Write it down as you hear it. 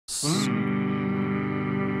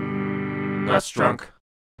SNESdrunk.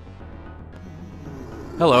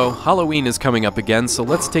 Hello, Halloween is coming up again, so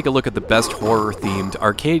let's take a look at the best horror-themed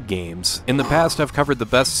arcade games. In the past, I've covered the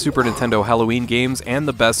best Super Nintendo Halloween games and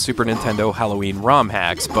the best Super Nintendo Halloween ROM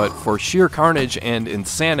hacks, but for sheer carnage and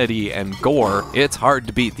insanity and gore, it's hard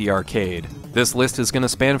to beat the arcade. This list is going to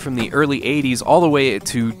span from the early 80s all the way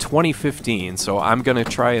to 2015, so I'm going to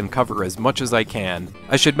try and cover as much as I can.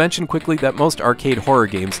 I should mention quickly that most arcade horror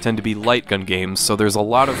games tend to be light gun games, so there's a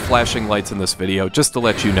lot of flashing lights in this video, just to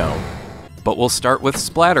let you know. But we'll start with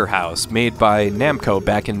Splatterhouse, made by Namco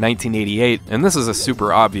back in 1988, and this is a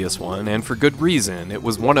super obvious one, and for good reason. It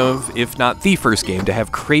was one of, if not the first game to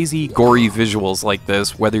have crazy, gory visuals like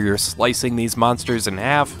this, whether you're slicing these monsters in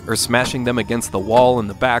half, or smashing them against the wall in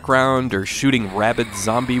the background, or shooting rabid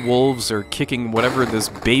zombie wolves, or kicking whatever this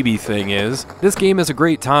baby thing is. This game is a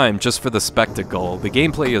great time just for the spectacle. The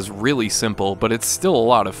gameplay is really simple, but it's still a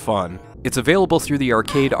lot of fun. It's available through the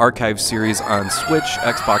Arcade Archive series on Switch,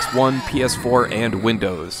 Xbox One, PS4, and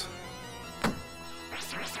Windows.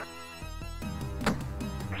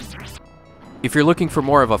 If you're looking for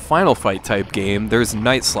more of a Final Fight type game, there's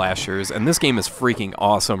Night Slashers, and this game is freaking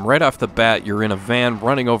awesome. Right off the bat, you're in a van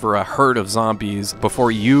running over a herd of zombies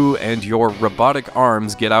before you and your robotic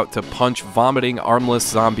arms get out to punch vomiting, armless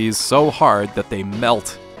zombies so hard that they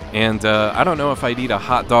melt. And I don't know if I'd eat a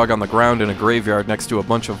hot dog on the ground in a graveyard next to a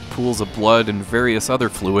bunch of pools of blood and various other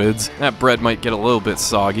fluids. That bread might get a little bit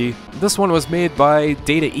soggy. This one was made by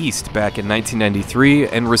Data East back in 1993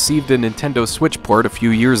 and received a Nintendo Switch port a few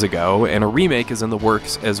years ago, and a remake is in the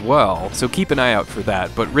works as well, so keep an eye out for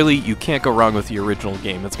that. But really, you can't go wrong with the original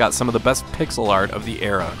game. It's got some of the best pixel art of the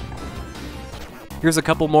era. Here's a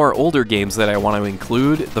couple more older games that I want to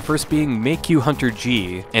include, the first being Meikyuu Hunter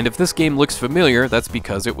G, and if this game looks familiar, that's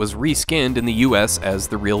because it was reskinned in the US as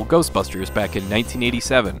the real Ghostbusters back in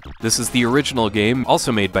 1987. This is the original game,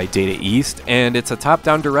 also made by Data East, and it's a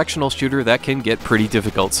top-down directional shooter that can get pretty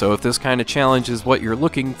difficult, so if this kind of challenge is what you're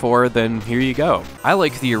looking for, then here you go. I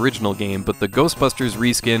like the original game, but the Ghostbusters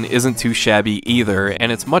reskin isn't too shabby either,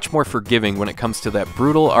 and it's much more forgiving when it comes to that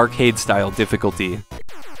brutal arcade-style difficulty.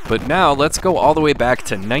 But now, let's go all the way back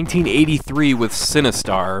to 1983 with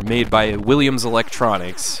Sinistar, made by Williams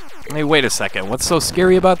Electronics. Hey, wait a second, what's so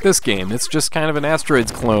scary about this game? It's just kind of an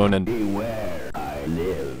Asteroids clone and... Beware, I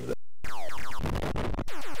live.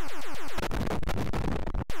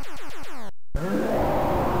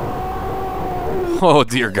 Oh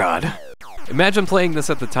dear God. Imagine playing this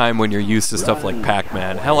at the time when you're used to stuff like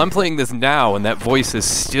Pac-Man. Hell, I'm playing this now and that voice is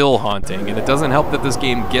still haunting, and it doesn't help that this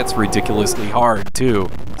game gets ridiculously hard, too.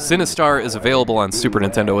 Sinistar is available on Super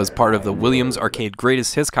Nintendo as part of the Williams Arcade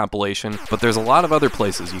Greatest Hits compilation, but there's a lot of other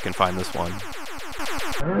places you can find this one.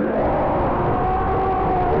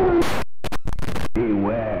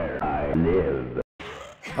 Beware, I live.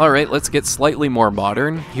 Alright, let's get slightly more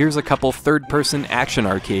modern. Here's a couple third-person action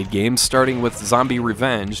arcade games, starting with Zombie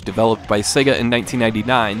Revenge, developed by Sega in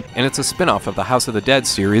 1999, and it's a spin-off of the House of the Dead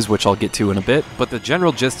series, which I'll get to in a bit, but the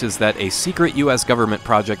general gist is that a secret US government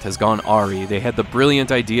project has gone awry. They had the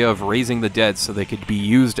brilliant idea of raising the dead so they could be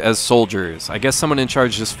used as soldiers. I guess someone in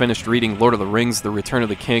charge just finished reading Lord of the Rings: The Return of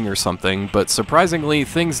the King or something, but surprisingly,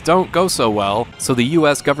 things don't go so well, so the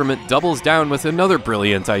US government doubles down with another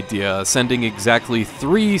brilliant idea, sending exactly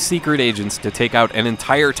 3 secret agents to take out an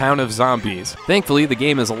entire town of zombies. Thankfully, the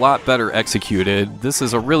game is a lot better executed. This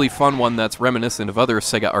is a really fun one that's reminiscent of other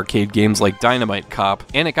Sega arcade games like Dynamite Cop,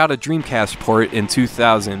 and it got a Dreamcast port in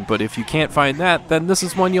 2000, but if you can't find that, then this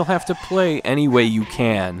is one you'll have to play any way you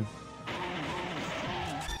can.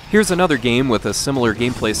 Here's another game with a similar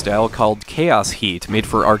gameplay style called Chaos Heat, made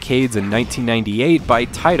for arcades in 1998 by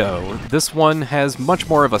Taito. This one has much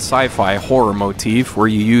more of a sci-fi horror motif where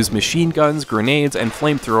you use machine guns, grenades, and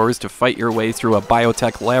flamethrowers to fight your way through a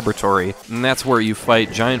biotech laboratory. And that's where you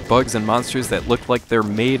fight giant bugs and monsters that look like they're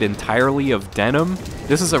made entirely of denim.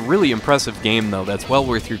 This is a really impressive game though, that's well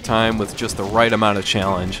worth your time with just the right amount of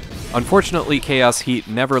challenge. Unfortunately, Chaos Heat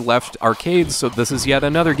never left arcades, so this is yet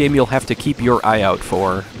another game you'll have to keep your eye out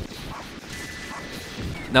for.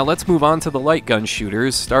 Now let's move on to the light gun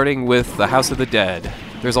shooters, starting with the House of the Dead.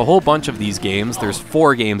 There's a whole bunch of these games. There's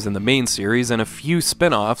 4 games in the main series and a few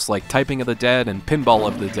spin-offs like Typing of the Dead and Pinball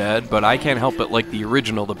of the Dead, but I can't help but like the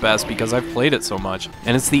original the best because I've played it so much.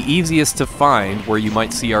 And it's the easiest to find where you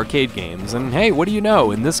might see arcade games. And hey, what do you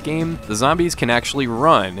know? In this game, the zombies can actually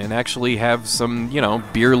run and actually have some,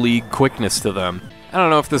 beer league quickness to them. I don't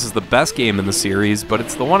know if this is the best game in the series, but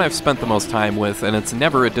it's the one I've spent the most time with, and it's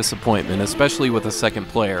never a disappointment, especially with a second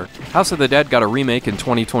player. House of the Dead got a remake in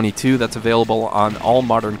 2022 that's available on all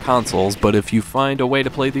modern consoles, but if you find a way to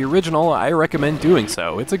play the original, I recommend doing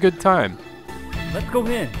so. It's a good time. Let's go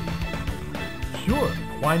in. Sure,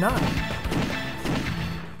 why not?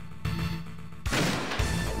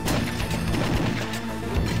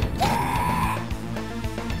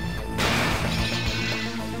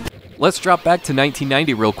 Let's drop back to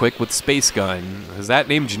 1990 real quick with Space Gun. Is that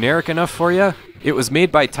name generic enough for you? It was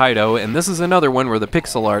made by Taito, and this is another one where the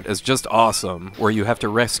pixel art is just awesome, where you have to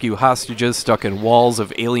rescue hostages stuck in walls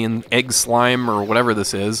of alien egg slime or whatever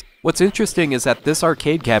this is. What's interesting is that this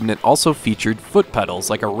arcade cabinet also featured foot pedals,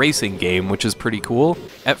 like a racing game, which is pretty cool.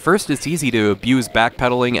 At first, it's easy to abuse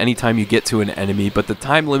backpedaling anytime you get to an enemy, but the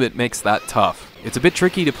time limit makes that tough. It's a bit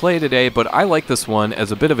tricky to play today, but I like this one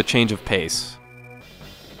as a bit of a change of pace.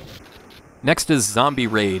 Next is Zombie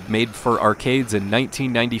Raid, made for arcades in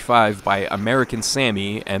 1995 by American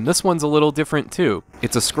Sammy, and this one's a little different too.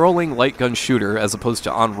 It's a scrolling light gun shooter as opposed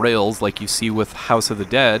to on rails like you see with House of the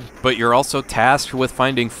Dead, but you're also tasked with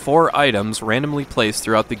finding 4 items randomly placed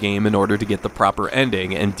throughout the game in order to get the proper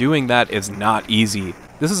ending, and doing that is not easy.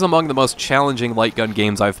 This is among the most challenging light gun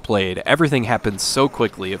games I've played. Everything happens so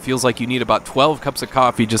quickly, it feels like you need about 12 cups of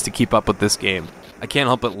coffee just to keep up with this game. I can't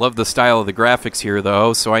help but love the style of the graphics here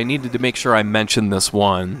though, so I needed to make sure I mentioned this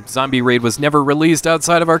one. Zombie Raid was never released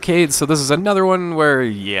outside of arcades, so this is another one where,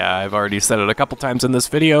 yeah, I've already said it a couple times in this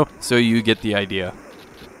video, so you get the idea.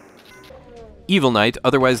 Evil Knight,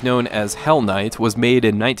 otherwise known as Hell Knight, was made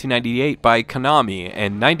in 1998 by Konami,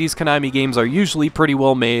 and 90s Konami games are usually pretty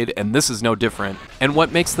well made, and this is no different. And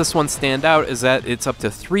what makes this one stand out is that it's up to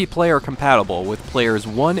 3-player compatible, with players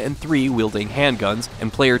 1 and 3 wielding handguns,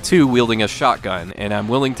 and player 2 wielding a shotgun, and I'm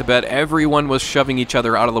willing to bet everyone was shoving each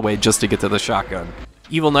other out of the way just to get to the shotgun.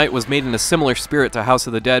 Evil Knight was made in a similar spirit to House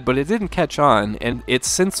of the Dead, but it didn't catch on, and it's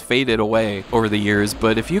since faded away over the years,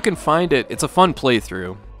 but if you can find it, it's a fun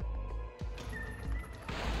playthrough.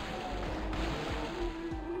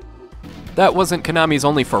 That wasn't Konami's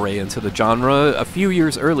only foray into the genre. A few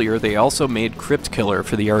years earlier, they also made Crypt Killer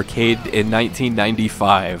for the arcade in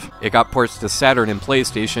 1995. It got ports to Saturn and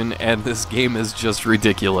PlayStation, and this game is just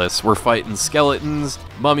ridiculous. We're fighting skeletons,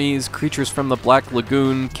 mummies, creatures from the Black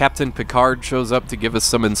Lagoon, Captain Picard shows up to give us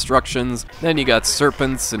some instructions, then you got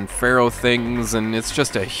serpents and pharaoh things, and it's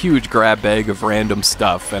just a huge grab bag of random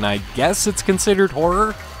stuff, and I guess it's considered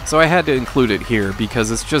horror? So I had to include it here because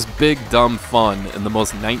it's just big, dumb fun in the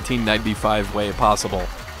most 1995 way possible.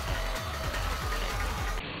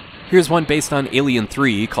 Here's one based on Alien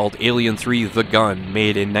 3 called Alien 3 The Gun,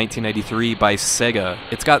 made in 1993 by Sega.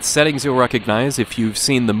 It's got settings you'll recognize if you've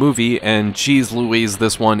seen the movie, and geez Louise,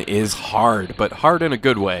 this one is hard, but hard in a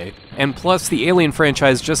good way. And plus, the Alien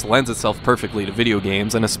franchise just lends itself perfectly to video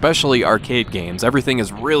games, and especially arcade games. Everything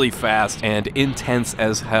is really fast and intense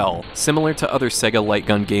as hell, similar to other Sega light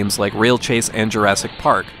gun games like Rail Chase and Jurassic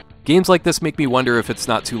Park. Games like this make me wonder if it's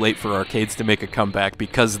not too late for arcades to make a comeback,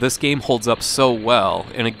 because this game holds up so well,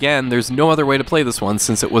 and again, there's no other way to play this one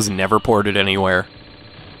since it was never ported anywhere.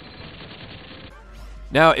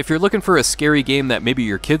 Now, if you're looking for a scary game that maybe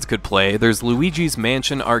your kids could play, there's Luigi's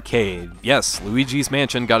Mansion Arcade. Yes, Luigi's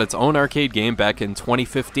Mansion got its own arcade game back in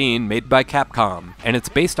 2015, made by Capcom, and it's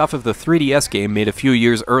based off of the 3DS game made a few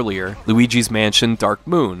years earlier, Luigi's Mansion Dark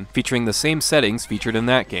Moon, featuring the same settings featured in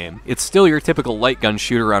that game. It's still your typical light gun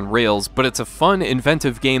shooter on rails, but it's a fun,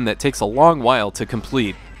 inventive game that takes a long while to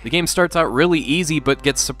complete. The game starts out really easy, but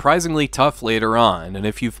gets surprisingly tough later on, and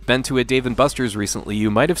if you've been to a Dave & Buster's recently, you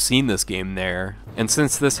might have seen this game there. And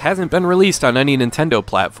since this hasn't been released on any Nintendo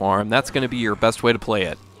platform, that's going to be your best way to play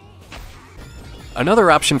it.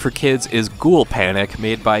 Another option for kids is Ghoul Panic,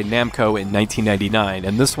 made by Namco in 1999,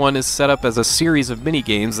 and this one is set up as a series of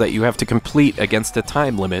mini-games that you have to complete against a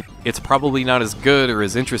time limit. It's probably not as good or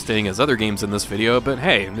as interesting as other games in this video, but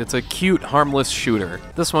hey, it's a cute, harmless shooter.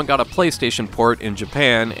 This one got a PlayStation port in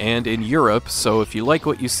Japan and in Europe, so if you like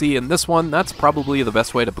what you see in this one, that's probably the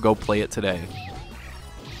best way to go play it today.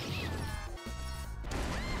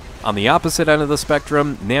 On the opposite end of the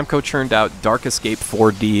spectrum, Namco churned out Dark Escape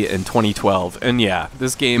 4D in 2012, and yeah,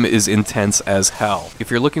 this game is intense as hell.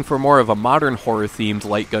 If you're looking for more of a modern horror-themed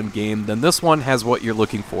light gun game, then this one has what you're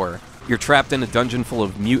looking for. You're trapped in a dungeon full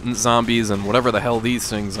of mutant zombies and whatever the hell these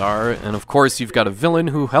things are, and of course you've got a villain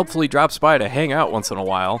who helpfully drops by to hang out once in a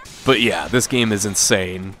while. But yeah, this game is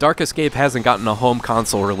insane. Dark Escape hasn't gotten a home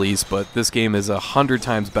console release, but this game is 100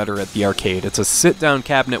 times better at the arcade. It's a sit-down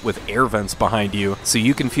cabinet with air vents behind you, so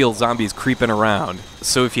you can feel zombies creeping around.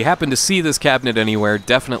 So if you happen to see this cabinet anywhere,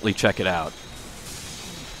 definitely check it out.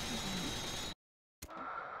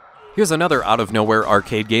 Here's another out-of-nowhere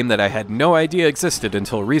arcade game that I had no idea existed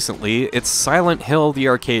until recently. It's Silent Hill the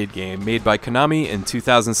arcade game, made by Konami in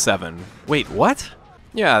 2007. Wait, what?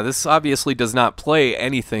 Yeah, this obviously does not play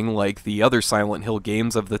anything like the other Silent Hill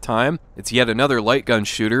games of the time. It's yet another light gun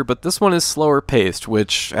shooter, but this one is slower paced,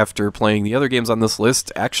 which, after playing the other games on this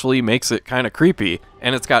list, actually makes it kinda creepy.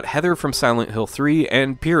 And it's got Heather from Silent Hill 3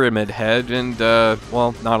 and Pyramid Head and,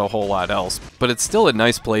 well, not a whole lot else. But it's still a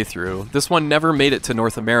nice playthrough. This one never made it to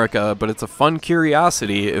North America, but it's a fun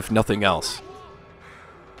curiosity if nothing else.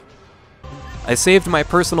 I saved my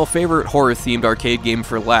personal favorite horror-themed arcade game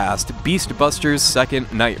for last, Beastbusters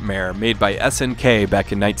Second Nightmare, made by SNK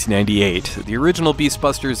back in 1998. The original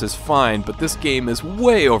Beastbusters is fine, but this game is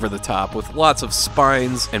way over the top, with lots of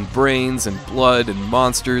spines and brains and blood and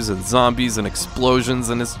monsters and zombies and explosions,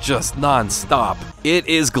 and it's just non-stop. It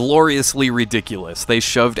is gloriously ridiculous. They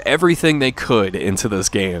shoved everything they could into this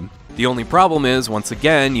game. The only problem is, once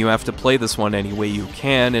again, you have to play this one any way you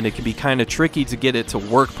can, and it can be kinda tricky to get it to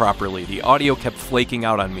work properly. The audio kept flaking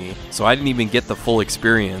out on me, so I didn't even get the full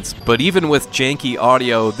experience. But even with janky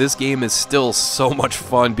audio, this game is still so much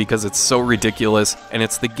fun because it's so ridiculous, and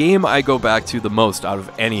it's the game I go back to the most out of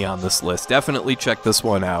any on this list. Definitely check this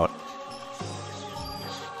one out.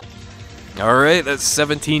 Alright, that's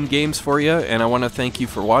 17 games for you, and I want to thank you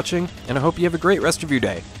for watching, and I hope you have a great rest of your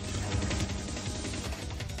day.